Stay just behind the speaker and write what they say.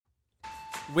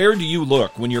Where do you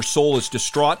look when your soul is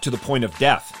distraught to the point of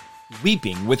death,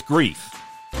 weeping with grief?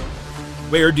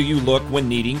 Where do you look when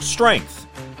needing strength?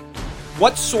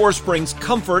 What source brings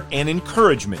comfort and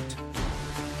encouragement?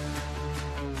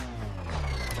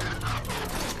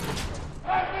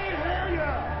 Let me hear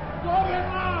you! Slow it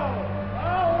low!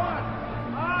 A1,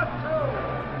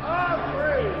 A2,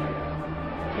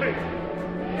 A3. Please.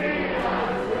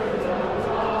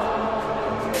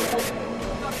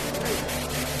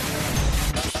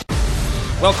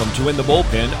 Welcome to In the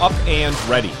Bullpen, Up and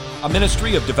Ready, a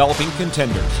ministry of developing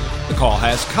contenders. The call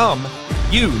has come.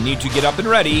 You need to get up and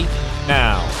ready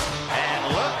now.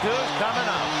 And look who's coming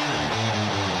up.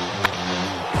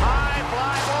 High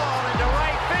fly ball into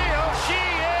right field. She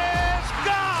is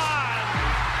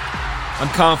gone.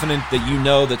 I'm confident that you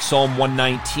know that Psalm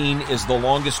 119 is the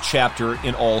longest chapter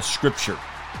in all Scripture.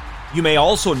 You may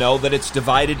also know that it's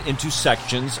divided into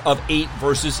sections of 8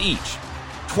 verses each.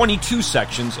 22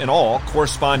 sections in all,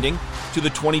 corresponding to the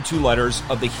 22 letters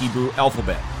of the Hebrew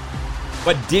alphabet.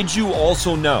 But did you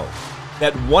also know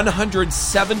that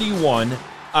 171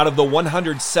 out of the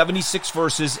 176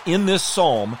 verses in this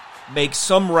psalm make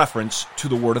some reference to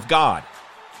the Word of God?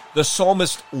 The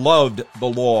psalmist loved the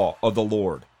law of the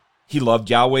Lord. He loved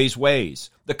Yahweh's ways,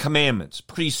 the commandments,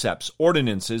 precepts,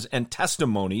 ordinances, and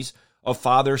testimonies of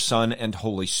Father, Son, and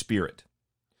Holy Spirit.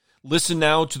 Listen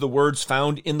now to the words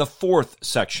found in the 4th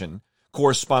section,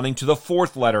 corresponding to the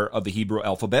 4th letter of the Hebrew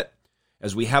alphabet,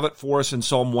 as we have it for us in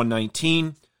Psalm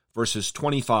 119, verses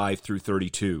 25 through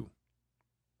 32.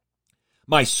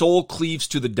 My soul cleaves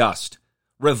to the dust.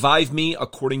 Revive me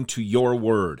according to your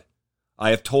word.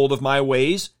 I have told of my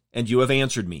ways, and you have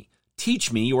answered me.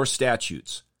 Teach me your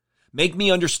statutes. Make me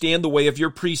understand the way of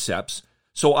your precepts,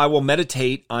 so I will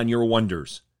meditate on your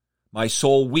wonders. My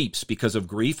soul weeps because of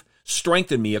grief.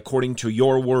 Strengthen me according to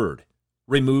your word.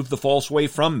 Remove the false way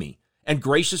from me, and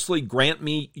graciously grant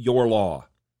me your law.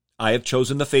 I have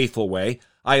chosen the faithful way.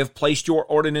 I have placed your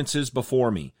ordinances before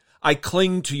me. I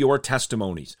cling to your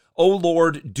testimonies. O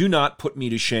Lord, do not put me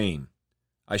to shame.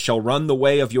 I shall run the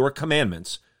way of your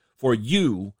commandments, for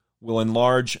you will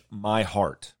enlarge my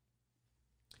heart.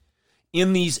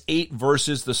 In these 8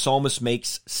 verses, the psalmist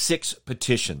makes 6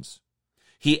 petitions.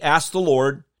 He asks the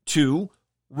Lord to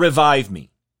revive me.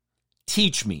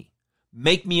 Teach me,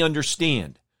 make me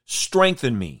understand,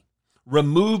 strengthen me,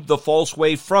 remove the false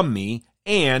way from me,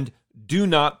 and do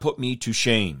not put me to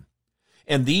shame.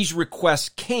 And these requests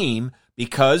came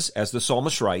because, as the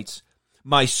psalmist writes,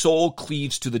 my soul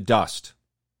cleaves to the dust.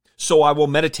 So I will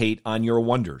meditate on your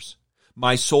wonders.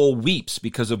 My soul weeps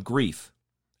because of grief.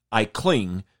 I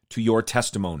cling to your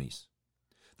testimonies.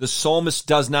 The psalmist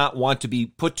does not want to be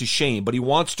put to shame, but he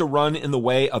wants to run in the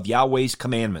way of Yahweh's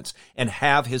commandments and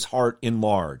have his heart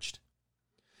enlarged.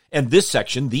 And this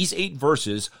section, these 8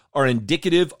 verses, are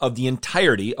indicative of the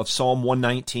entirety of Psalm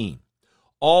 119,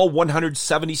 all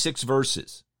 176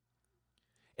 verses.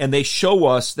 And they show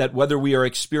us that whether we are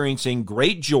experiencing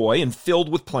great joy and filled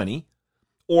with plenty,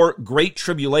 or great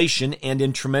tribulation and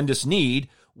in tremendous need,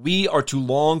 we are to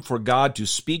long for God to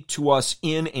speak to us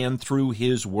in and through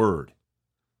his word.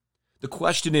 The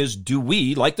question is, do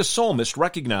we, like the psalmist,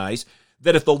 recognize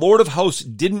that if the Lord of hosts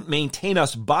didn't maintain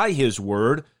us by his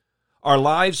word, our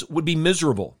lives would be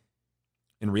miserable?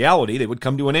 In reality, they would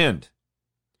come to an end.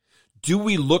 Do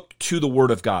we look to the word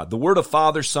of God, the word of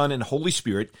Father, Son, and Holy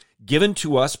Spirit, given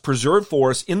to us, preserved for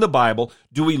us in the Bible?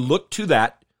 Do we look to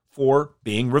that for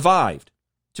being revived,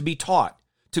 to be taught,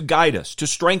 to guide us, to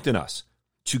strengthen us,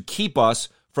 to keep us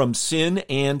from sin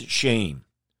and shame?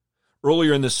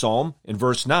 Earlier in this psalm, in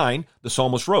verse 9, the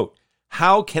psalmist wrote,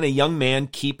 how can a young man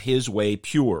keep his way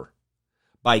pure?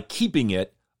 By keeping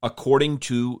it according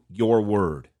to your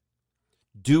word.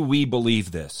 Do we believe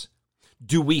this?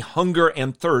 Do we hunger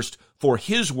and thirst for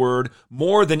his word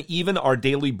more than even our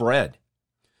daily bread?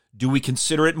 Do we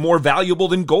consider it more valuable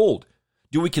than gold?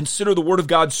 Do we consider the word of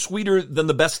God sweeter than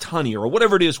the best honey, or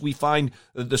whatever it is we find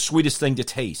the sweetest thing to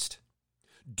taste?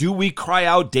 Do we cry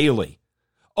out daily,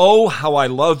 oh, how I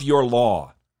love your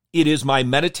law. It is my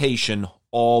meditation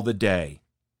all the day.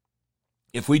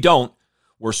 If we don't,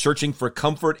 we're searching for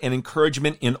comfort and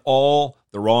encouragement in all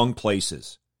the wrong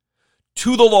places.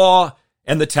 To the law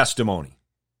and the testimony.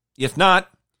 If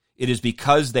not, it is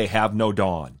because they have no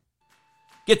dawn.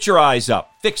 Get your eyes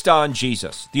up, fixed on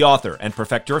Jesus, the author and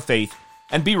perfecter of faith,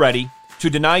 and be ready to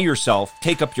deny yourself,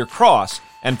 take up your cross,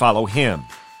 and follow him.